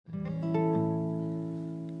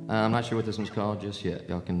I'm not sure what this one's called just yet.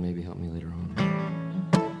 Y'all can maybe help me later on.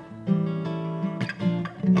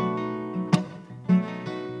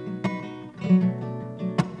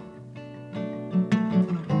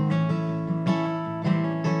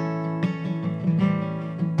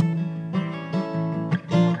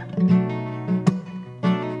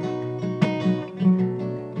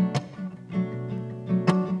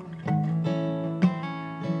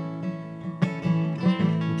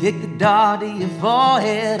 Kick the door to your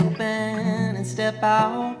forehead open and step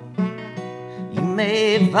out. You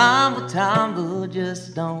may fumble, tumble,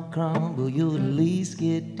 just don't crumble. You'll at least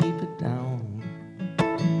get deeper down.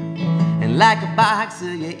 And like a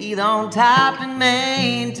boxer, you're either on top and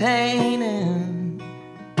maintaining,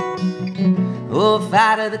 or a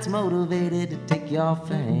fighter that's motivated to take your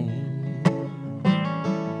fame.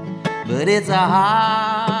 But it's a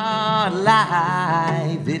hard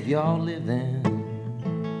life if you're living.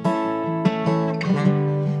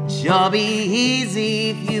 Sure be easy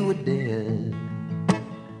if you were dead.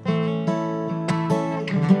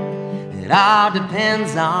 It all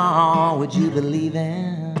depends on what you believe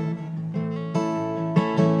in.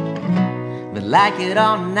 But like it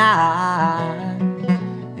or not,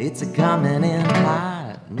 it's a coming in hot.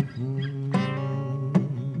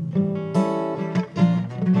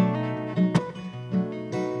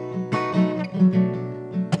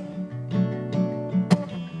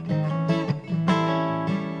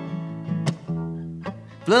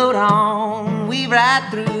 Float on, weave right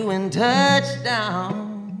through and touch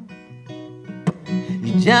down.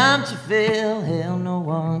 You jumped, you fell, hell no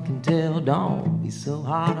one can tell. Don't be so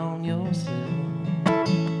hard on yourself.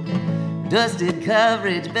 Dusted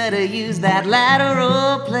coverage, better use that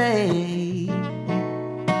lateral play.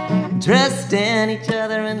 Trust in each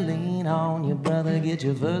other and lean on your brother. Get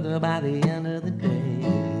you further by the end of the day.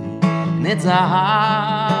 And it's a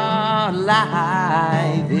hard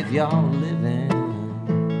life if you're living.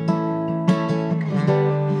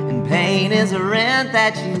 Pain is a rent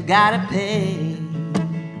that you gotta pay.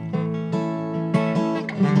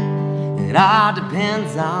 It all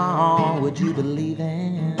depends on what you believe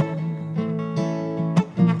in.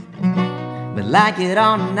 But like it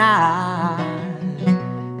or not,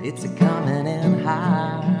 it's a coming in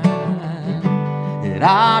hot. It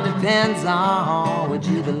all depends on what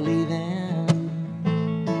you believe in.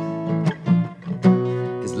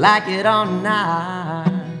 'Cause like it or not,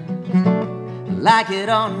 like it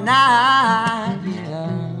or not, yeah,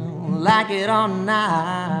 like it or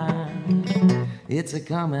not, it's a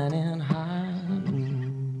coming in hot.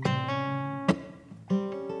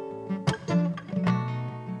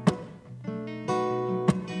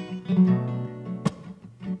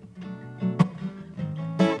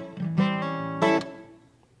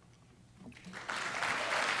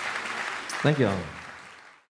 Thank you all.